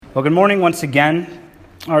Well, good morning once again.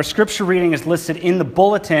 Our scripture reading is listed in the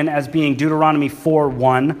bulletin as being Deuteronomy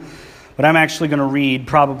 4:1, but I'm actually going to read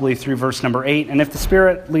probably through verse number 8, and if the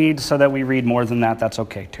Spirit leads so that we read more than that, that's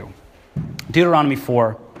okay too. Deuteronomy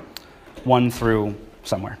 4:1 through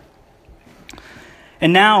somewhere.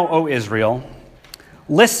 And now, O Israel,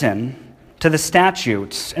 listen to the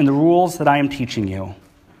statutes and the rules that I am teaching you,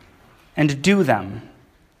 and do them,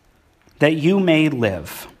 that you may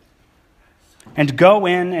live. And go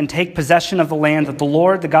in and take possession of the land that the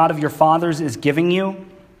Lord, the God of your fathers, is giving you.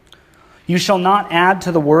 You shall not add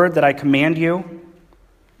to the word that I command you,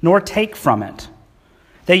 nor take from it,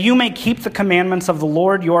 that you may keep the commandments of the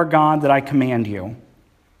Lord your God that I command you.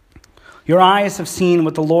 Your eyes have seen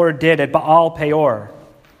what the Lord did at Baal Peor.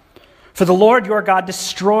 For the Lord your God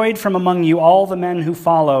destroyed from among you all the men who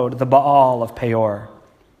followed the Baal of Peor.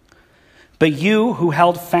 But you who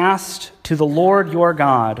held fast to the Lord your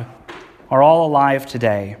God are all alive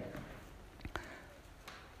today.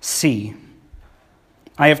 See,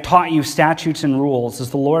 I have taught you statutes and rules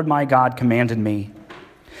as the Lord my God commanded me,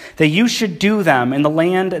 that you should do them in the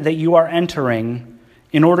land that you are entering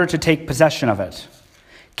in order to take possession of it.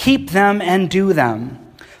 Keep them and do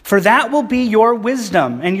them, for that will be your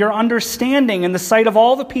wisdom and your understanding in the sight of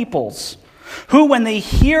all the peoples, who, when they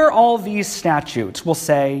hear all these statutes, will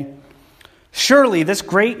say, surely this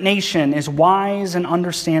great nation is wise and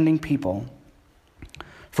understanding people.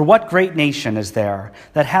 For what great nation is there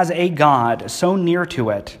that has a God so near to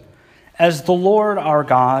it as the Lord our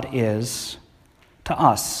God is to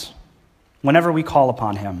us whenever we call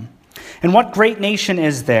upon him? And what great nation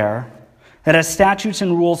is there that has statutes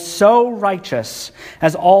and rules so righteous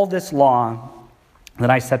as all this law that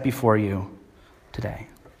I set before you today?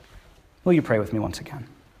 Will you pray with me once again?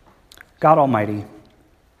 God Almighty,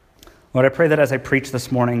 Lord, I pray that as I preach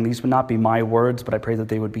this morning, these would not be my words, but I pray that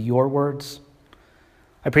they would be your words.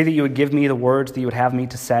 I pray that you would give me the words that you would have me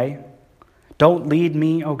to say. Don't lead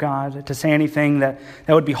me, O God, to say anything that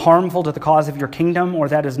would be harmful to the cause of your kingdom or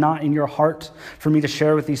that is not in your heart for me to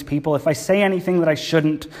share with these people. If I say anything that I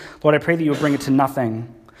shouldn't, Lord, I pray that you would bring it to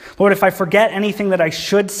nothing. Lord, if I forget anything that I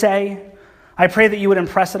should say, I pray that you would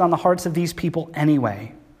impress it on the hearts of these people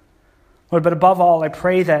anyway. Lord, but above all, I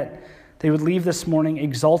pray that they would leave this morning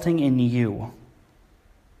exulting in you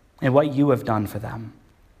and what you have done for them.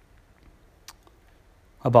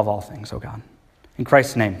 Above all things, O God. In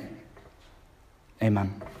Christ's name,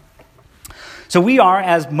 amen. So we are,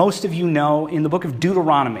 as most of you know, in the book of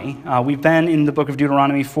Deuteronomy. We've been in the book of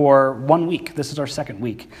Deuteronomy for 1 week. This is our second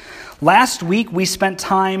week. Last week, we spent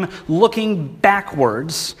time looking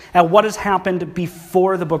backwards at what has happened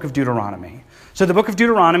before the book of Deuteronomy. So the book of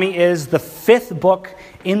Deuteronomy is the fifth book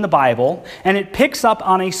in the Bible, and it picks up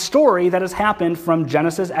on a story that has happened from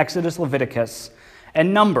Genesis, Exodus, Leviticus,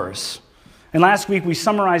 and Numbers. And last week we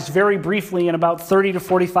summarized very briefly in about 30 to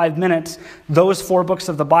 45 minutes those four books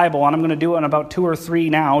of the Bible, and I'm going to do it in about 2 or 3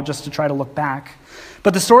 now just to try to look back.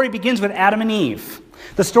 But the story begins with Adam and Eve.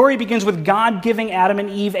 The story begins with God giving Adam and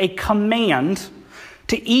Eve a command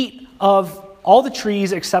to eat of all the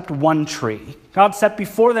trees except one tree. God set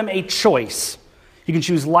before them a choice. You can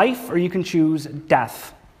choose life or you can choose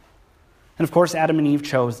death. And of course, Adam and Eve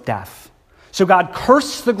chose death. So God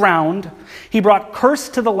cursed the ground, he brought curse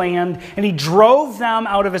to the land, and he drove them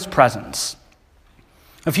out of his presence.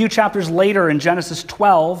 A few chapters later in Genesis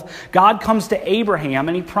 12, God comes to Abraham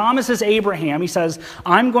and he promises Abraham, he says,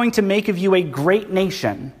 I'm going to make of you a great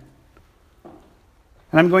nation,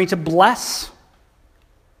 and I'm going to bless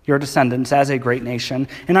your descendants as a great nation,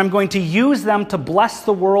 and I'm going to use them to bless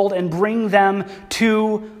the world and bring them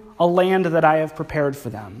to a land that I have prepared for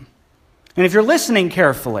them. And if you're listening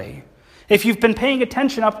carefully, if you've been paying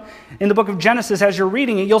attention up in the book of Genesis as you're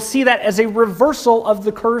reading it, you'll see that as a reversal of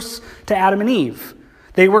the curse to Adam and Eve.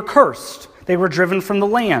 They were cursed. They were driven from the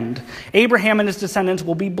land. Abraham and his descendants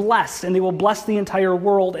will be blessed, and they will bless the entire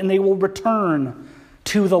world, and they will return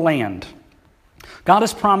to the land. God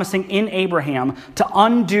is promising in Abraham to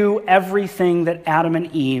undo everything that Adam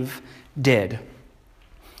and Eve did.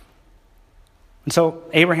 And so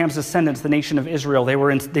Abraham's descendants, the nation of Israel, they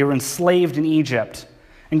were enslaved in Egypt.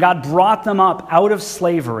 And God brought them up out of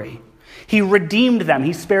slavery. He redeemed them.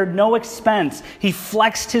 He spared no expense. He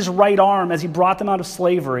flexed his right arm as he brought them out of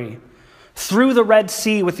slavery. Through the Red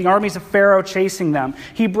Sea with the armies of Pharaoh chasing them.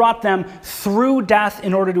 He brought them through death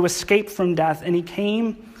in order to escape from death. And he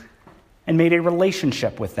came and made a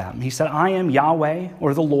relationship with them. He said, I am Yahweh,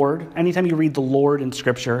 or the Lord. Anytime you read the Lord in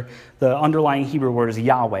Scripture, the underlying Hebrew word is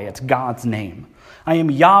Yahweh. It's God's name. I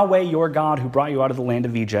am Yahweh, your God, who brought you out of the land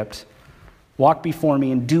of Egypt. Walk before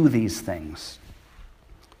me and do these things.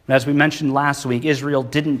 And as we mentioned last week, Israel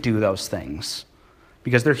didn't do those things.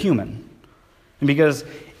 because they're human, and because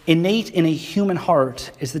innate in a human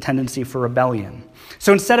heart is the tendency for rebellion.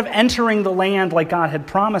 So instead of entering the land like God had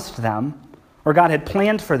promised them, or God had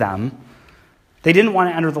planned for them, they didn't want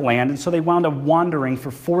to enter the land, and so they wound up wandering for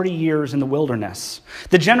 40 years in the wilderness.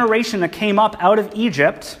 The generation that came up out of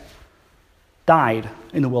Egypt died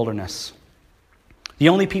in the wilderness. The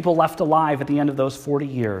only people left alive at the end of those 40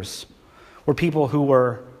 years were people who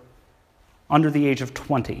were under the age of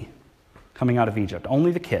 20 coming out of Egypt.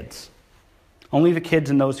 Only the kids. Only the kids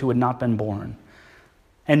and those who had not been born.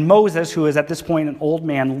 And Moses, who is at this point an old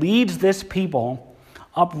man, leads this people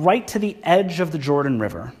up right to the edge of the Jordan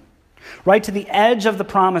River, right to the edge of the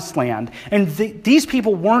promised land. And these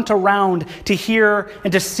people weren't around to hear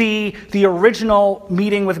and to see the original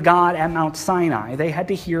meeting with God at Mount Sinai. They had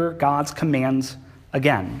to hear God's commands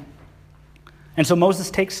again. And so Moses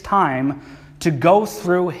takes time to go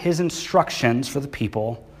through his instructions for the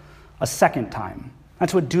people a second time.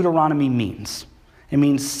 That's what Deuteronomy means. It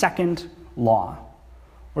means second law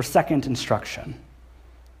or second instruction.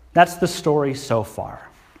 That's the story so far.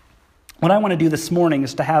 What I want to do this morning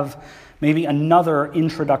is to have maybe another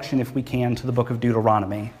introduction, if we can, to the book of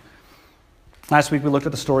Deuteronomy. Last week we looked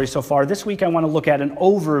at the story so far. This week I want to look at an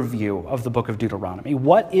overview of the book of Deuteronomy.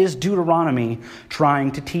 What is Deuteronomy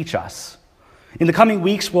trying to teach us? In the coming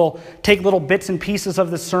weeks, we'll take little bits and pieces of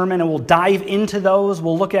the sermon and we'll dive into those.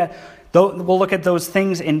 We'll look at those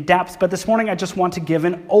things in depth. But this morning I just want to give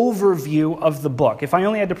an overview of the book. If I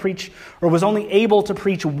only had to preach, or was only able to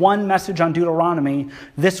preach one message on Deuteronomy,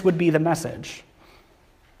 this would be the message.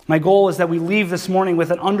 My goal is that we leave this morning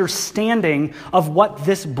with an understanding of what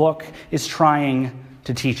this book is trying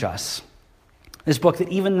to teach us. This book that,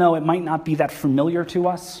 even though it might not be that familiar to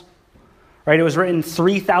us, right? It was written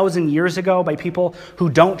 3,000 years ago by people who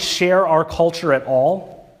don't share our culture at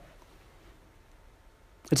all.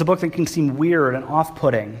 It's a book that can seem weird and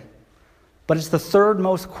off-putting, but it's the third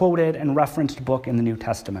most quoted and referenced book in the New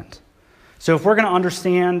Testament. So if we're going to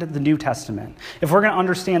understand the New Testament, if we're going to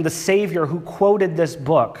understand the Savior who quoted this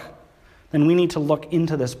book, then we need to look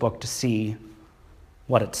into this book to see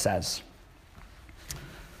what it says.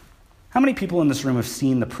 How many people in this room have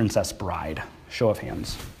seen The Princess Bride? Show of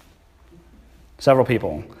hands. Several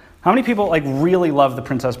people. How many people really love The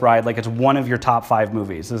Princess Bride, like it's one of your top 5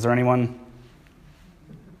 movies? Is there anyone?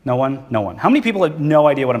 No one? No one. How many people have no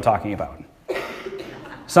idea what I'm talking about?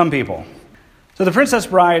 Some people. So The Princess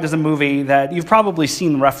Bride is a movie that you've probably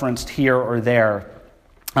seen referenced here or there,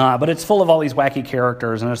 but it's full of all these wacky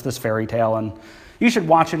characters, and it's this fairy tale, and you should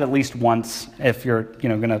watch it at least once if you're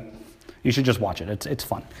you should just watch it. It's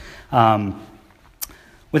fun.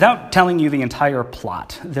 Without telling you the entire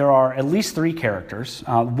plot, there are at least 3 characters.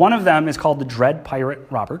 One of them is called the Dread Pirate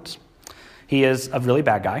Roberts. He is a really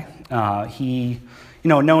bad guy. He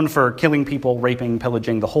known for killing people, raping,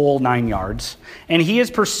 pillaging, the whole 9 yards. And he is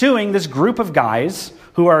pursuing this group of guys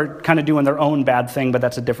who are kind of doing their own bad thing, but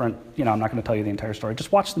that's a different, I'm not going to tell you the entire story.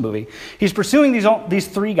 Just watch the movie. He's pursuing these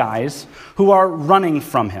 3 guys who are running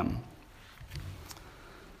from him.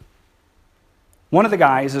 One of the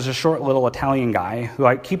guys is a short little Italian guy who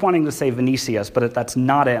I keep wanting to say Vinicius, but that's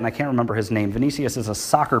not it, and I can't remember his name. Vinicius is a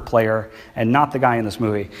soccer player and not the guy in this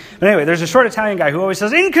movie. But anyway, there's a short Italian guy who always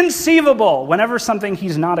says, "Inconceivable," whenever something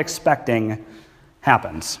he's not expecting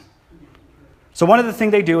happens. So one of the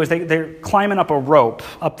things they do is they're climbing up a rope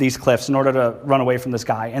up these cliffs in order to run away from this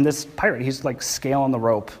guy. And this pirate, he's scaling the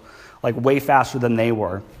rope way faster than they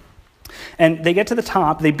were. And they get to the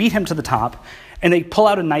top, they beat him to the top, and they pull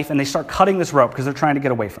out a knife and they start cutting this rope because they're trying to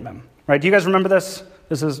get away from him. Right? Do you guys remember this?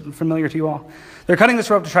 This is familiar to you all? They're cutting this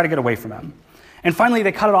rope to try to get away from him. And finally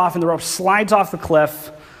they cut it off and the rope slides off the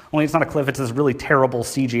cliff. Only it's not a cliff, it's this really terrible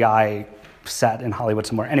CGI set in Hollywood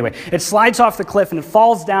somewhere. Anyway, it slides off the cliff and it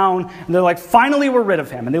falls down and they're like, finally we're rid of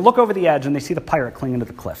him. And they look over the edge and they see the pirate clinging to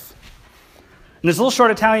the cliff. And this little short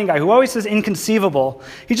Italian guy who always says inconceivable,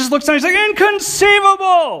 he just looks down and he's like,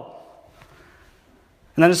 "Inconceivable!"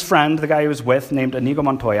 And then his friend, the guy he was with, named Inigo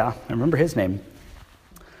Montoya, I remember his name,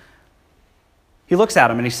 he looks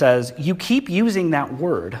at him and he says, "You keep using that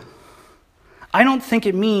word. I don't think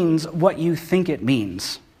it means what you think it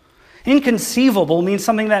means. Inconceivable means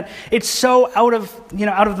something that it's so out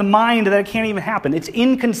of the mind that it can't even happen. It's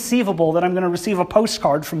inconceivable that I'm going to receive a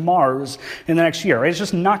postcard from Mars in the next year. Right? It's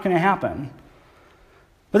just not going to happen."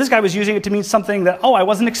 But this guy was using it to mean something that, I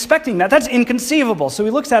wasn't expecting that. That's inconceivable. So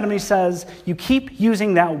he looks at him and he says, "You keep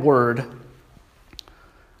using that word.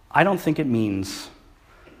 I don't think it means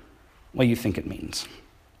what you think it means."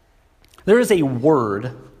 There is a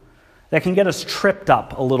word that can get us tripped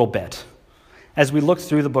up a little bit as we look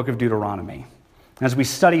through the book of Deuteronomy, as we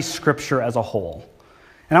study Scripture as a whole.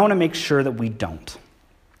 And I want to make sure that we don't.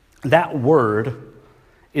 that word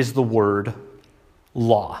is the word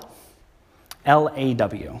law.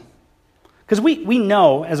 L-A-W. Because we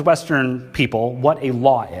know as Western people what a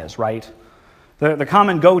law is, right? The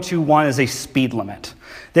common go-to one is a speed limit.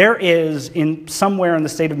 There is, somewhere in the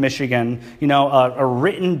state of Michigan, a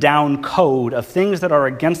written down code of things that are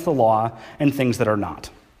against the law and things that are not.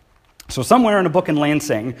 So somewhere in a book in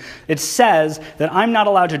Lansing, it says that I'm not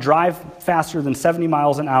allowed to drive faster than 70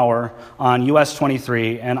 miles an hour on US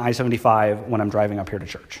 23 and I-75 when I'm driving up here to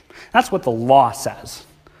church. That's what the law says.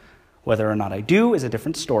 Whether or not I do is a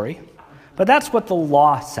different story, but that's what the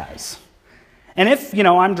law says. And if,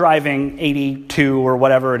 I'm driving 82 or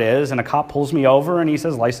whatever it is, and a cop pulls me over and he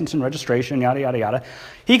says license and registration, yada, yada, yada,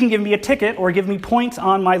 he can give me a ticket or give me points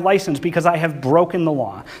on my license because I have broken the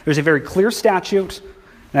law. There's a very clear statute,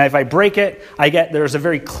 and if I break it, there's a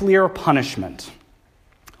very clear punishment.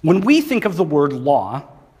 When we think of the word law,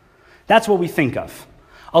 that's what we think of.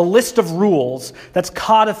 A list of rules that's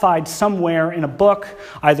codified somewhere in a book,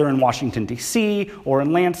 either in Washington, D.C., or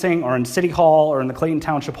in Lansing, or in City Hall, or in the Clayton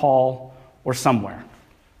Township Hall, or somewhere.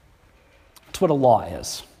 That's what a law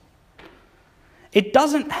is. It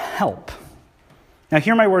doesn't help. Now,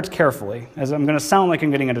 hear my words carefully, as I'm going to sound like I'm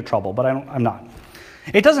getting into trouble, but I'm not.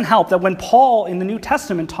 It doesn't help that when Paul in the New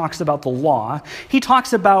Testament talks about the law, he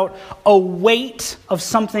talks about a weight of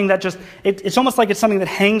something that it's almost like it's something that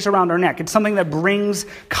hangs around our neck. It's something that brings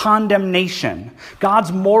condemnation,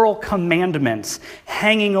 God's moral commandments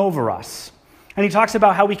hanging over us. And he talks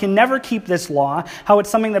about how we can never keep this law, how it's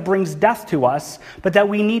something that brings death to us, but that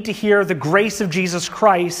we need to hear the grace of Jesus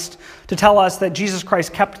Christ to tell us that Jesus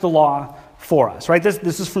Christ kept the law for us, right?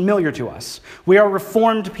 This is familiar to us. We are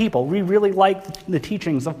Reformed people. We really like the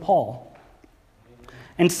teachings of Paul.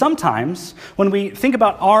 And sometimes when we think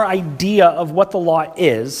about our idea of what the law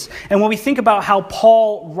is, and when we think about how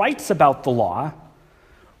Paul writes about the law,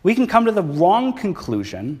 we can come to the wrong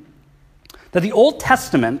conclusion that the Old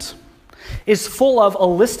Testament is full of a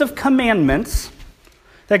list of commandments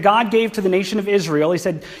that God gave to the nation of Israel. He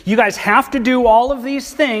said, you guys have to do all of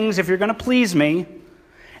these things if you're going to please me.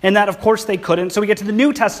 And that, of course, they couldn't. So we get to the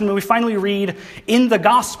New Testament. We finally read in the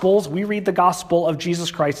Gospels, we read the gospel of Jesus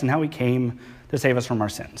Christ and how he came to save us from our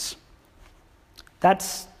sins.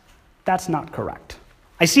 That's not correct.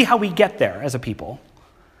 I see how we get there as a people.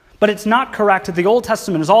 But it's not correct that the Old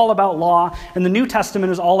Testament is all about law and the New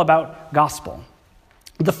Testament is all about gospel.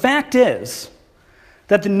 The fact is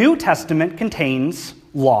that the New Testament contains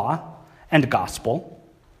law and gospel,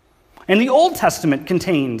 and the Old Testament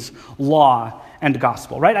contains law and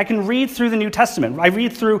gospel, right? I can read through the New Testament. I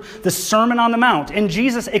read through the Sermon on the Mount, and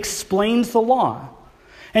Jesus explains the law.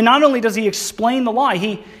 And not only does he explain the law,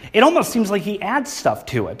 it almost seems like he adds stuff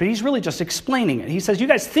to it, but he's really just explaining it. He says, you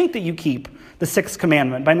guys think that you keep the sixth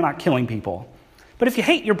commandment by not killing people. But if you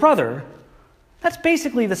hate your brother, that's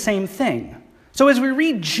basically the same thing. So as we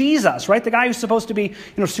read Jesus, right, the guy who's supposed to be,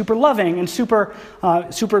 super loving and super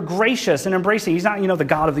gracious and embracing, he's not, the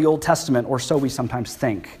God of the Old Testament, or so we sometimes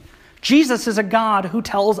think. Jesus is a God who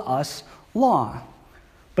tells us law,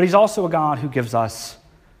 but he's also a God who gives us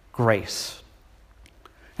grace.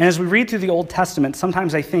 And as we read through the Old Testament,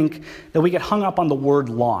 sometimes I think that we get hung up on the word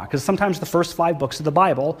law, because sometimes the first 5 books of the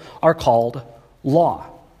Bible are called law,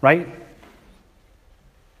 right?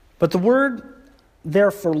 But the word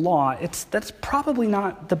there for law, that's probably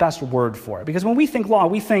not the best word for it, because when we think law,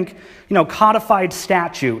 we think, codified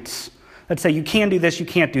statutes that say you can do this, you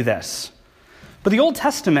can't do this. But the Old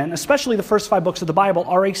Testament, especially the first 5 books of the Bible,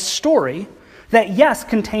 are a story that, yes,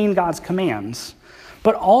 contain God's commands,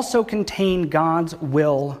 but also contain God's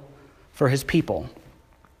will for his people,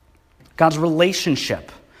 God's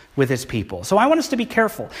relationship with his people. So I want us to be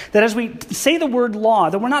careful that as we say the word law,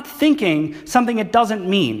 that we're not thinking something it doesn't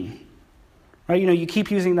mean. Right? You keep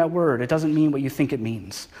using that word. It doesn't mean what you think it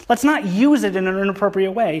means. Let's not use it in an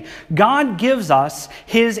inappropriate way. God gives us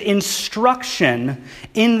his instruction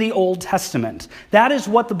in the Old Testament. That is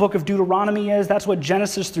what the book of Deuteronomy is. That's what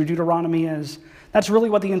Genesis through Deuteronomy is. That's really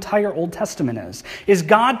what the entire Old Testament is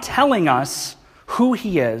God telling us who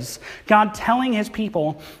he is, God telling his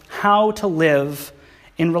people how to live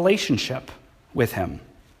in relationship with him.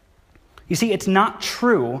 You see, it's not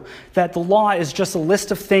true that the law is just a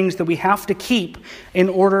list of things that we have to keep in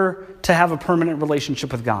order to have a permanent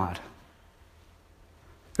relationship with God.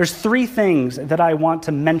 There's 3 things that I want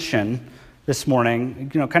to mention this morning,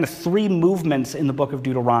 kind of 3 movements in the book of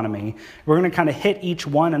Deuteronomy. We're going to kind of hit each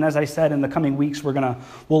one, and as I said, in the coming weeks,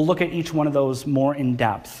 we'll look at each one of those more in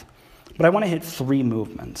depth. But I want to hit 3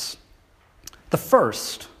 movements. The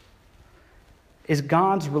first is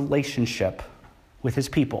God's relationship with his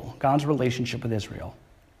people, God's relationship with Israel.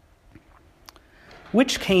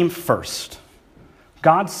 which came first?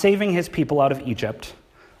 God saving his people out of Egypt,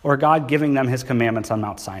 or God giving them his commandments on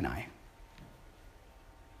Mount Sinai?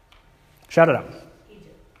 Shout it out.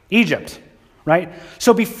 Egypt, right?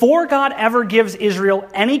 So before God ever gives Israel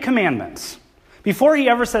any commandments, before he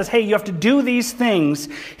ever says, hey, you have to do these things,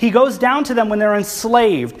 he goes down to them when they're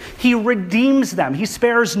enslaved. He redeems them. He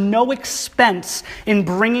spares no expense in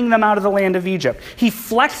bringing them out of the land of Egypt. He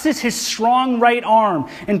flexes his strong right arm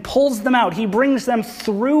and pulls them out. He brings them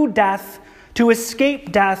through death to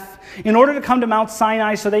escape death in order to come to Mount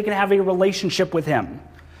Sinai so they can have a relationship with him.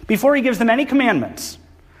 Before he gives them any commandments,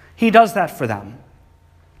 he does that for them.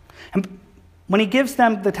 And when he gives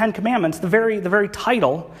them the Ten Commandments, the very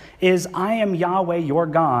title is, I am Yahweh your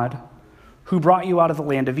God who brought you out of the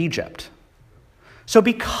land of Egypt. So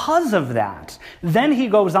because of that, then he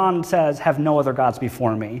goes on and says, have no other gods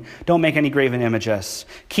before me. Don't make any graven images.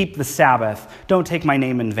 Keep the Sabbath. Don't take my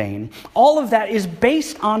name in vain. All of that is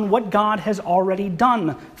based on what God has already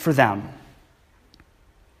done for them.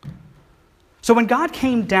 So when God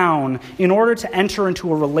came down in order to enter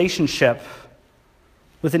into a relationship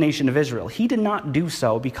with the nation of Israel, he did not do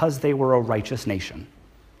so because they were a righteous nation.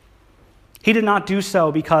 He did not do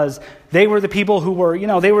so because they were the people who were,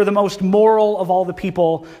 they were the most moral of all the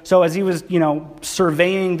people. So as he was,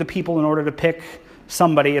 surveying the people in order to pick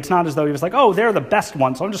somebody, it's not as though he was like, oh, they're the best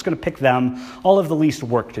ones, so I'm just going to pick them. All of the least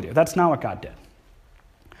work to do. That's not what God did.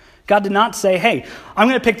 God did not say, hey, I'm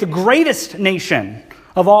going to pick the greatest nation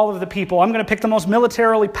of all of the people. I'm going to pick the most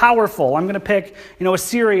militarily powerful. I'm going to pick,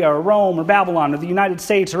 Assyria or Rome or Babylon or the United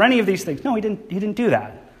States or any of these things. No, he didn't do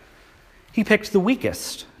that. He picked the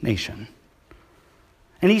weakest nation.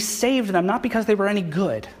 And he saved them not because they were any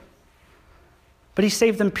good, but he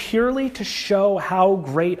saved them purely to show how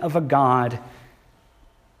great of a God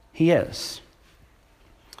he is.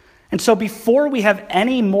 And so before we have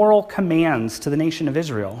any moral commands to the nation of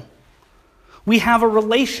Israel, we have a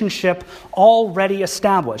relationship already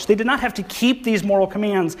established. They did not have to keep these moral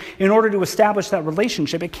commands in order to establish that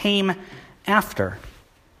relationship. It came after.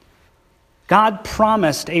 God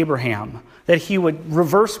promised Abraham that he would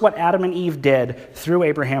reverse what Adam and Eve did through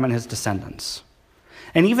Abraham and his descendants.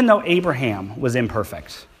 And even though Abraham was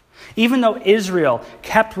imperfect, even though Israel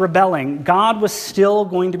kept rebelling, God was still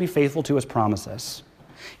going to be faithful to his promises.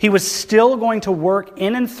 He was still going to work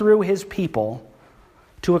in and through his people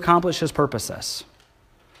to accomplish his purposes.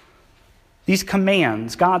 These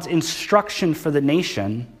commands, God's instruction for the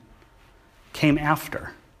nation, came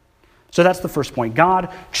after. So that's the first point.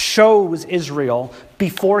 God chose Israel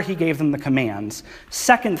before he gave them the commands.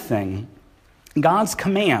 Second thing, God's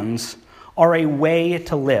commands are a way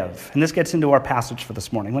to live. And this gets into our passage for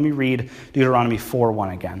this morning. Let me read Deuteronomy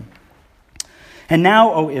 4:1 again. And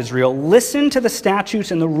now, O Israel, listen to the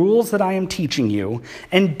statutes and the rules that I am teaching you,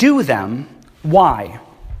 and do them. Why?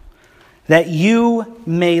 That you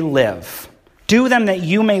may live. Do them that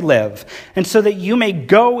you may live, and so that you may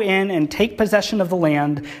go in and take possession of the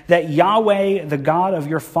land that Yahweh, the God of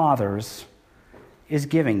your fathers, is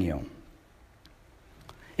giving you.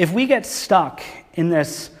 If we get stuck in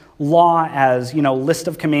this law as, list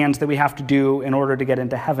of commands that we have to do in order to get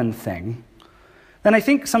into heaven thing, then I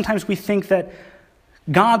think sometimes we think that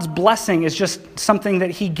God's blessing is just something that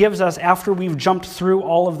he gives us after we've jumped through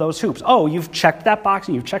all of those hoops. Oh, you've checked that box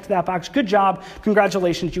and you've checked that box. Good job.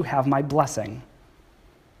 Congratulations, you have my blessing.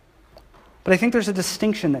 But I think there's a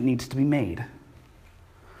distinction that needs to be made.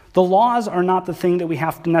 The laws are not the thing that we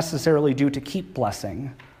have to necessarily do to keep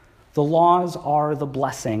blessing. The laws are the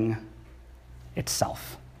blessing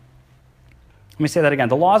itself. Let me say that again.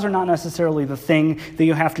 The laws are not necessarily the thing that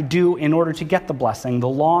you have to do in order to get the blessing. The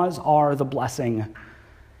laws are the blessing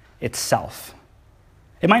itself.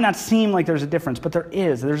 It might not seem like there's a difference, but there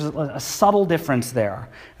is. There's a subtle difference there,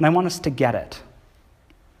 and I want us to get it.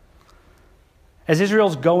 As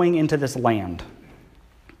Israel's going into this land,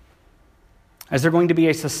 as they're going to be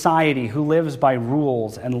a society who lives by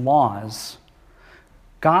rules and laws,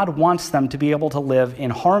 God wants them to be able to live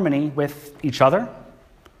in harmony with each other,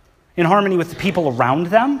 in harmony with the people around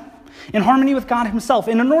them, in harmony with God himself.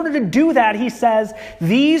 And in order to do that, he says,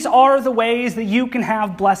 these are the ways that you can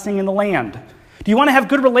have blessing in the land. Do you want to have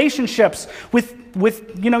good relationships with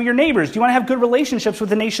your neighbors? Do you want to have good relationships with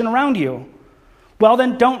the nation around you? Well,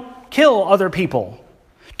 then don't kill other people.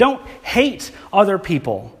 Don't hate other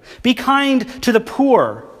people. Be kind to the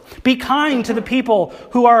poor. Be kind to the people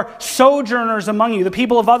who are sojourners among you, the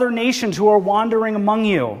people of other nations who are wandering among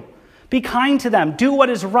you. Be kind to them. Do what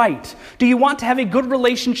is right. Do you want to have a good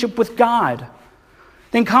relationship with God?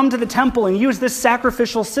 Then come to the temple and use this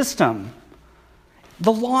sacrificial system.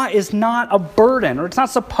 The law is not a burden, or it's not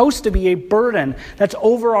supposed to be a burden that's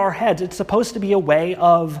over our heads. It's supposed to be a way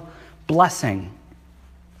of blessing.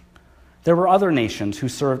 There were other nations who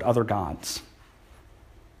served other gods.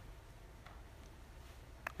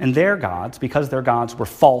 And their gods, because their gods were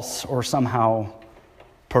false or somehow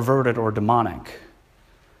perverted or demonic,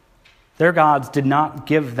 their gods did not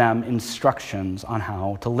give them instructions on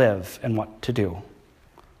how to live and what to do.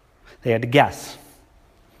 They had to guess.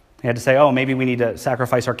 They had to say, oh, maybe we need to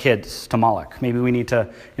sacrifice our kids to Moloch. Maybe we need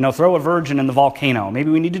to, throw a virgin in the volcano.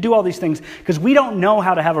 Maybe we need to do all these things because we don't know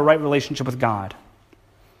how to have a right relationship with God.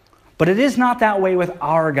 But it is not that way with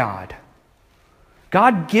our God.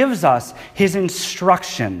 God gives us his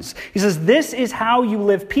instructions. He says, this is how you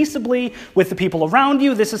live peaceably with the people around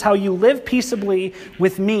you. This is how you live peaceably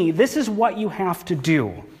with me. This is what you have to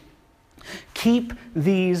do. Keep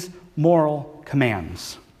these moral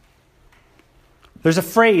commands. There's a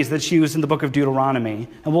phrase that's used in the book of Deuteronomy,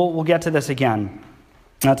 and we'll get to this again.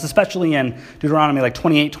 It's especially in Deuteronomy like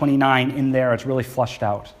 28, 29 in there. It's really fleshed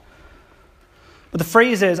out. But the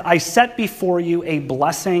phrase is, I set before you a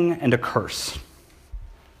blessing and a curse.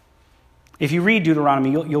 If you read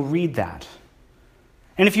Deuteronomy, you'll read that.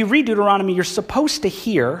 And if you read Deuteronomy, you're supposed to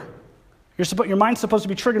hear, your mind's supposed to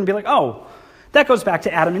be triggered and be like, oh, that goes back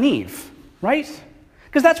to Adam and Eve, right?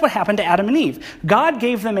 Because that's what happened to Adam and Eve. God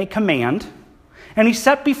gave them a command, and he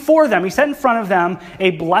set before them, he set in front of them a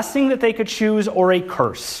blessing that they could choose or a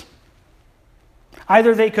curse.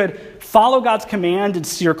 Either they could follow God's command and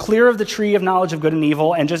steer clear of the tree of knowledge of good and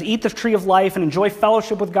evil and just eat the tree of life and enjoy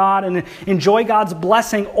fellowship with God and enjoy God's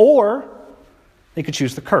blessing, or they could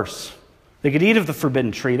choose the curse. They could eat of the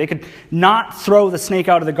forbidden tree. They could not throw the snake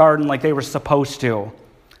out of the garden like they were supposed to.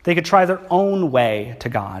 They could try their own way to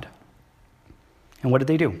God. And what did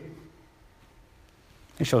they do?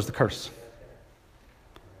 They chose the curse.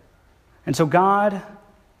 And so God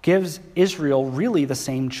gives Israel really the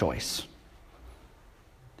same choice.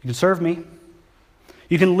 You can serve me.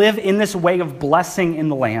 You can live in this way of blessing in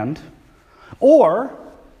the land. Or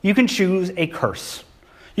you can choose a curse.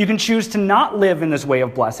 You can choose to not live in this way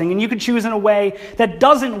of blessing, and you can choose in a way that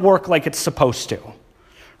doesn't work like it's supposed to.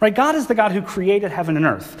 Right? God is the God who created heaven and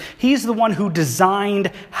earth. He's the one who designed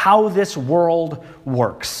how this world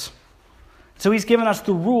works. So he's given us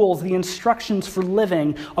the rules, the instructions for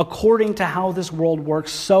living according to how this world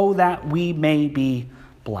works so that we may be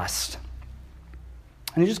blessed.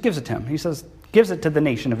 And he just gives it to him. He says, gives it to the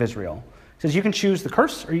nation of Israel. He says, you can choose the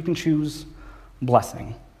curse or you can choose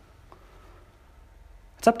blessing.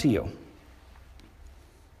 It's up to you.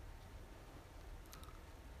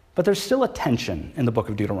 But there's still a tension in the book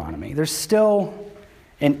of Deuteronomy. There's still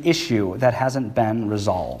an issue that hasn't been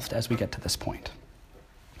resolved as we get to this point.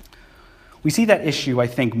 We see that issue, I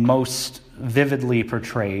think, most vividly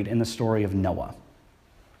portrayed in the story of Noah,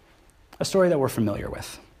 a story that we're familiar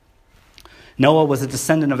with. Noah was a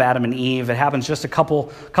descendant of Adam and Eve. It happens just a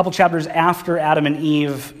couple chapters after Adam and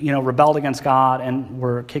Eve, rebelled against God and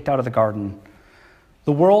were kicked out of the garden.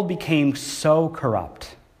 The world became so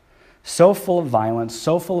corrupt, so full of violence,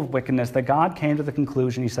 so full of wickedness that God came to the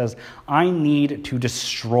conclusion, he says, I need to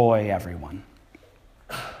destroy everyone.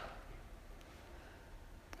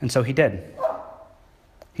 And so he did.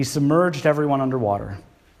 He submerged everyone underwater. And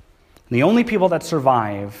the only people that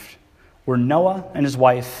survived were Noah and his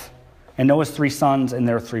wife, and Noah's 3 sons and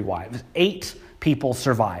their 3 wives. 8 people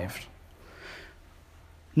survived.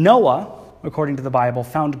 Noah, according to the Bible,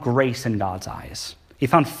 found grace in God's eyes. He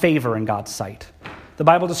found favor in God's sight. The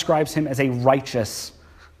Bible describes him as a righteous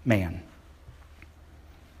man.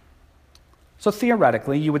 So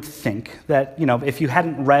theoretically, you would think that, if you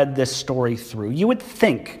hadn't read this story through, you would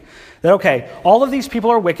think that, okay, all of these people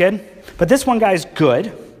are wicked, but this one guy's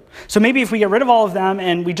good. So maybe if we get rid of all of them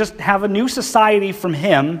and we just have a new society from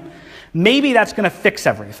him, maybe that's going to fix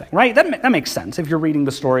everything, right? That makes sense if you're reading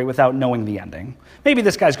the story without knowing the ending. Maybe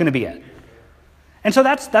this guy's going to be it. And so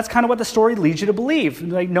that's kind of what the story leads you to believe.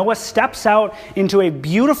 Like Noah steps out into a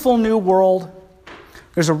beautiful new world.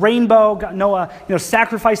 There's a rainbow. Noah,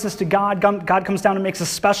 sacrifices to God. God comes down and makes a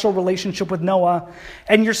special relationship with Noah.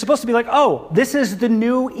 And you're supposed to be like, oh, this is the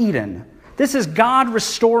new Eden. This is God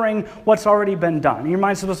restoring what's already been done. And your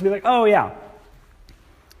mind's supposed to be like, oh, yeah.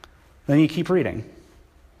 Then you keep reading.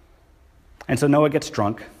 And so Noah gets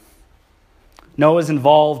drunk. Noah's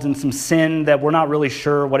involved in some sin that we're not really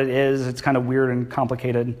sure what it is. It's kind of weird and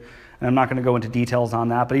complicated, and I'm not going to go into details on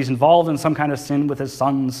that, but he's involved in some kind of sin with his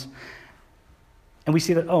sons. And we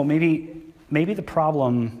see that, oh, maybe the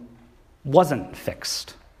problem wasn't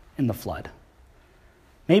fixed in the flood.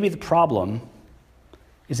 Maybe the problem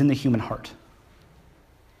is in the human heart.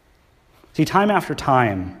 See, time after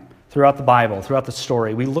time throughout the Bible, throughout the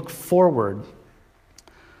story, we look forward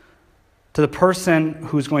to the person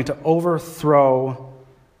who's going to overthrow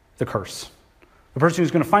the curse. The person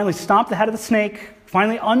who's going to finally stomp the head of the snake,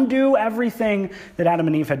 finally undo everything that Adam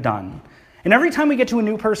and Eve had done. And every time we get to a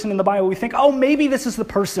new person in the Bible, we think, oh, maybe this is the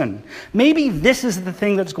person. Maybe this is the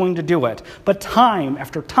thing that's going to do it. But time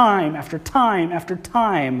after time after time after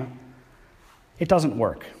time, it doesn't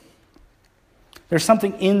work. There's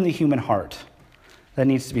something in the human heart that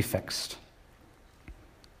needs to be fixed.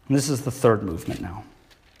 And this is the third movement now.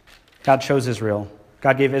 God chose Israel.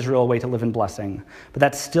 God gave Israel a way to live in blessing. But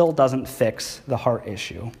that still doesn't fix the heart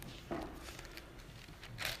issue.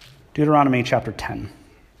 Deuteronomy chapter 10.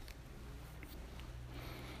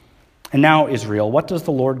 And now, Israel, what does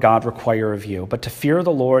the Lord God require of you but to fear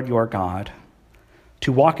the Lord your God,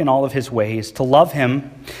 to walk in all of his ways, to love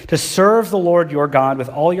him, to serve the Lord your God with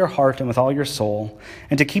all your heart and with all your soul,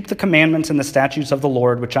 and to keep the commandments and the statutes of the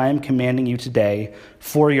Lord, which I am commanding you today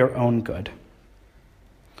for your own good.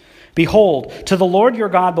 Behold, to the Lord your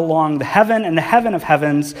God belong the heaven and the heaven of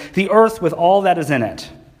heavens, the earth with all that is in it.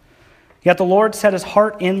 Yet the Lord set his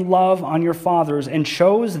heart in love on your fathers and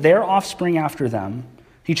chose their offspring after them.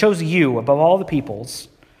 He chose you above all the peoples,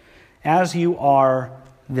 as you are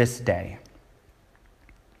this day.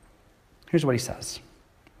 Here's what he says.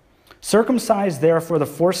 Circumcise therefore the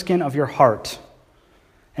foreskin of your heart,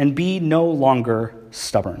 and be no longer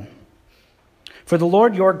stubborn. For the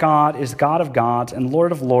Lord your God is God of gods and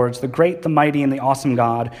Lord of lords, the great, the mighty, and the awesome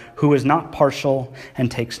God, who is not partial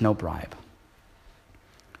and takes no bribe.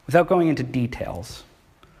 Without going into details,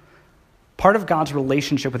 part of God's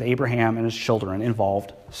relationship with Abraham and his children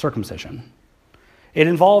involved circumcision. It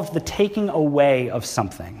involved the taking away of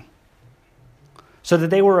something so that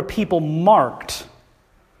they were a people marked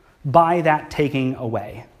by that taking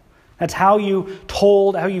away. That's how you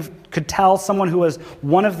could tell someone who was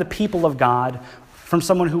one of the people of God from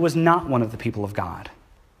someone who was not one of the people of God,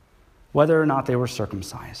 whether or not they were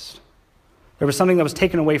circumcised. There was something that was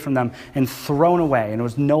taken away from them and thrown away, and it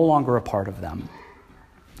was no longer a part of them.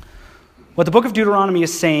 What the book of Deuteronomy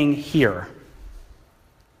is saying here,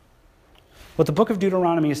 what the book of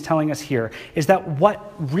Deuteronomy is telling us here, is that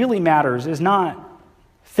what really matters is not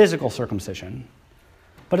physical circumcision,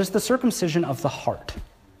 but it's the circumcision of the heart.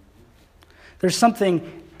 There's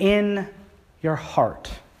something in your heart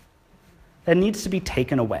that needs to be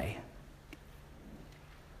taken away.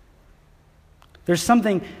 There's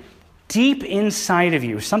something deep inside of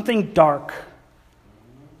you, something dark,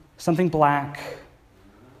 something black,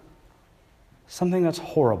 something that's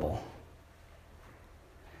horrible.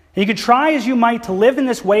 You can try as you might to live in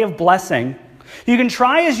this way of blessing. You can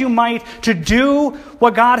try as you might to do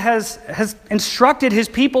what God has instructed his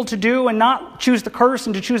people to do and not choose the curse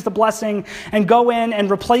and to choose the blessing and go in and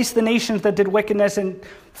replace the nations that did wickedness and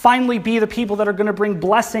finally be the people that are going to bring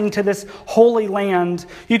blessing to this holy land.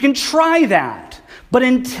 You can try that, but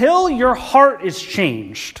until your heart is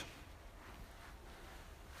changed,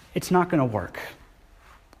 it's not going to work.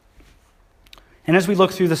 And as we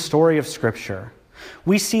look through the story of Scripture,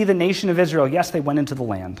 we see the nation of Israel, yes, they went into the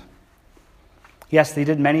land. Yes, they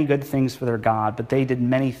did many good things for their God, but they did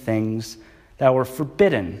many things that were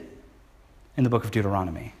forbidden in the book of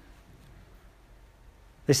Deuteronomy.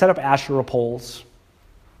 They set up Asherah poles.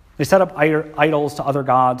 They set up idols to other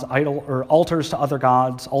gods, altars to other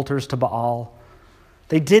gods, altars to Baal.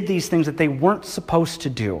 They did these things that they weren't supposed to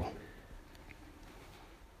do.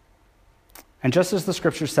 And just as the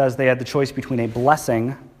scripture says, they had the choice between a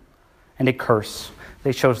blessing and a curse.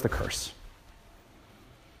 They chose the curse.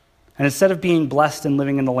 And instead of being blessed and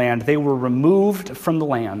living in the land, they were removed from the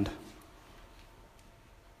land.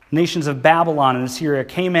 Nations of Babylon and Assyria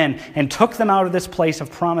came in and took them out of this place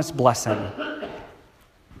of promised blessing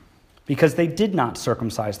because they did not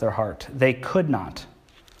circumcise their heart. They could not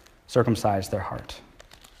circumcise their heart.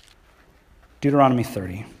 Deuteronomy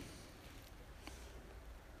 30.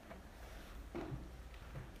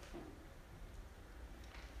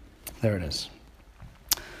 There it is.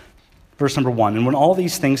 Verse number 1, and when all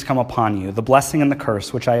these things come upon you, the blessing and the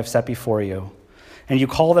curse which I have set before you, and you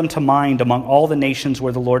call them to mind among all the nations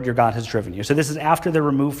where the Lord your God has driven you. So this is after they're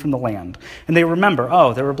removed from the land. And they remember,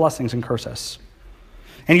 oh, there were blessings and curses.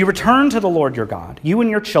 And you return to the Lord your God, you and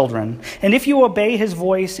your children, and if you obey his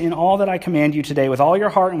voice in all that I command you today with all your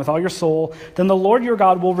heart and with all your soul, then the Lord your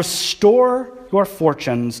God will restore your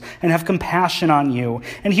fortunes and have compassion on you,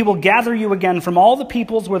 and he will gather you again from all the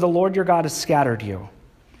peoples where the Lord your God has scattered you.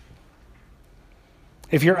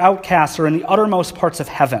 If your outcasts are in the uttermost parts of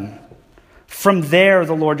heaven, from there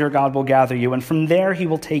the Lord your God will gather you, and from there he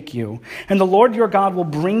will take you. And the Lord your God will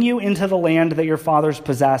bring you into the land that your fathers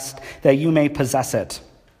possessed, that you may possess it.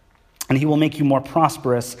 and he will make you more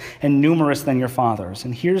prosperous and numerous than your fathers.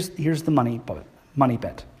 And here's the money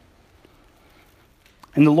bit.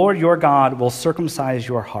 And the Lord your God will circumcise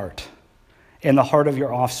your heart and the heart of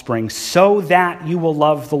your offspring, so that you will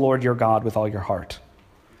love the Lord your God with all your heart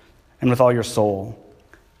and with all your soul,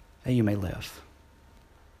 that you may live.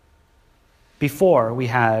 Before we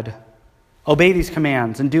had obey these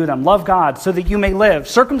commands and do them. Love God so that you may live.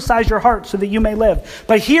 Circumcise your heart so that you may live.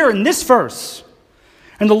 But here in this verse,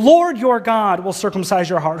 and the Lord your God will circumcise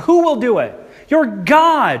your heart. Who will do it? Your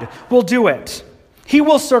God will do it. He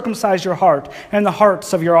will circumcise your heart and the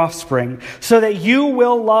hearts of your offspring, so that you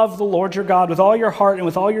will love the Lord your God with all your heart and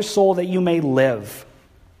with all your soul, that you may live.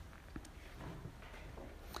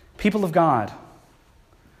 People of God,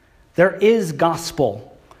 there is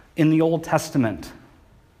gospel in the Old Testament.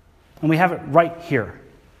 And we have it right here.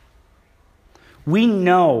 We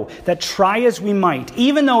know that try as we might,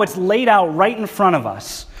 even though it's laid out right in front of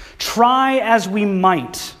us, try as we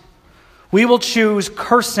might, we will choose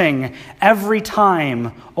cursing every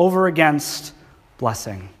time over against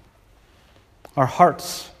blessing. Our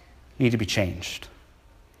hearts need to be changed.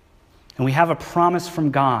 And we have a promise from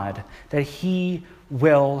God that he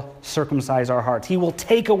will circumcise our hearts. He will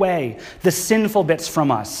take away the sinful bits from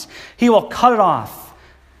us. He will cut it off.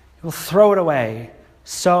 We'll throw it away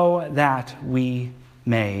so that we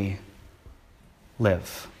may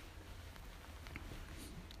live.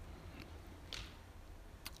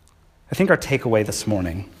 I think our takeaway this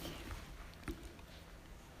morning,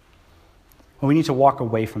 what we need to walk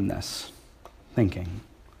away from this thinking,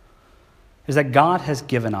 is that God has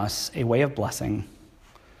given us a way of blessing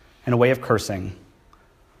and a way of cursing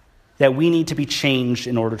that we need to be changed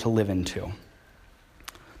in order to live into.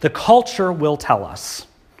 The culture will tell us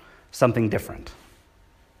something different.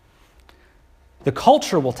 The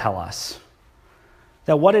culture will tell us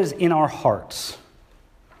that what is in our hearts,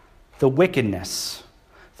 the wickedness,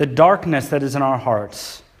 the darkness that is in our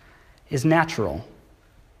hearts, is natural.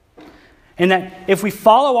 And that if we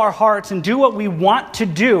follow our hearts and do what we want to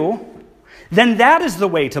do, then that is the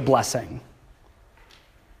way to blessing.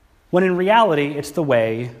 When in reality, it's the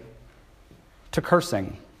way to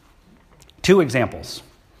cursing. 2 examples.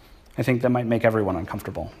 I think that might make everyone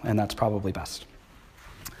uncomfortable, and that's probably best.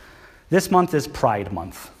 This month is Pride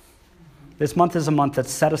Month. This month is a month that's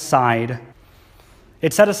set aside.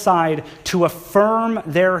 It's set aside to affirm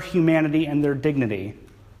their humanity and their dignity,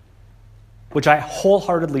 which I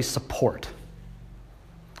wholeheartedly support.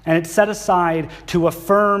 And it's set aside to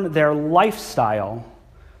affirm their lifestyle,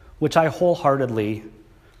 which I wholeheartedly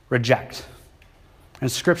reject,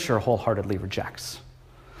 and Scripture wholeheartedly rejects.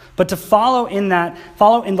 But to follow in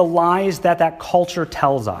the lies that culture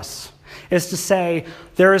tells us is to say,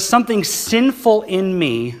 there is something sinful in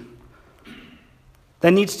me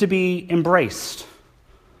that needs to be embraced.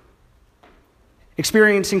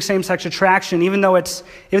 Experiencing same-sex attraction, even though it's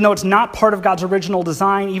not part of God's original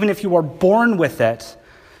design, even if you are born with it,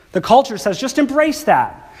 the culture says, just embrace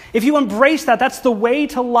that. If you embrace that, that's the way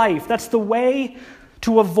to life. That's the way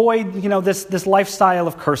to avoid, this lifestyle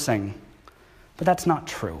of cursing. But that's not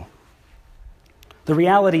true. The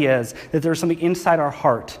reality is that there's something inside our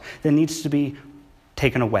heart that needs to be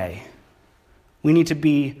taken away. We need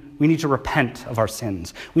to repent of our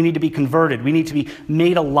sins. We need to be converted. We need to be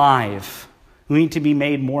made alive. We need to be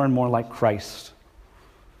made more and more like Christ.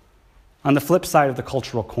 On the flip side of the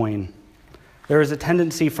cultural coin, there is a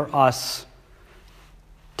tendency for us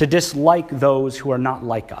to dislike those who are not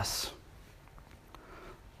like us.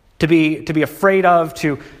 To be afraid of,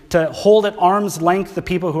 to hold at arm's length the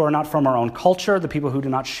people who are not from our own culture, the people who do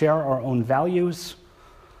not share our own values.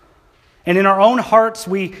 And in our own hearts,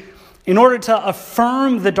 in order to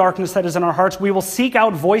affirm the darkness that is in our hearts, we will seek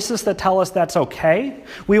out voices that tell us that's okay.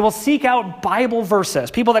 We will seek out Bible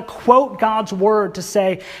verses, people that quote God's word to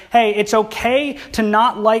say, hey, it's okay to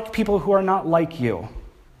not like people who are not like you.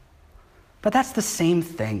 But that's the same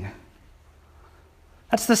thing.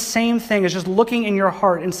 That's the same thing as just looking in your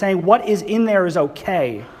heart and saying what is in there is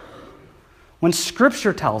okay. When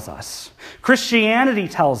Scripture tells us, Christianity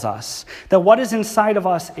tells us that what is inside of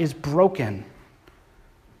us is broken.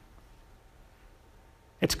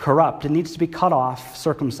 It's corrupt. It needs to be cut off,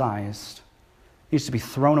 circumcised. It needs to be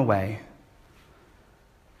thrown away.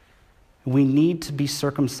 We need to be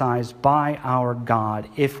circumcised by our God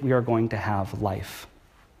if we are going to have life.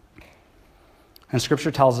 And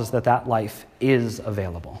Scripture tells us that life is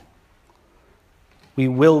available. We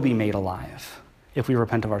will be made alive if we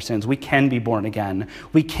repent of our sins. We can be born again.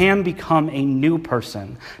 We can become a new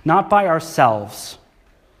person, not by ourselves.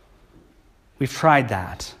 We've tried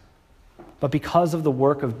that. but because of the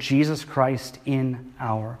work of Jesus Christ in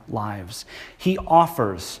our lives. He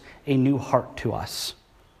offers a new heart to us.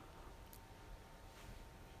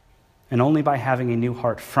 And only by having a new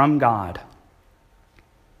heart from God,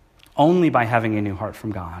 only by having a new heart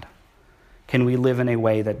from God, can we live in a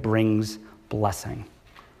way that brings blessing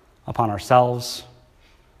upon ourselves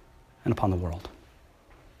and upon the world.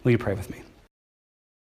 Will you pray with me?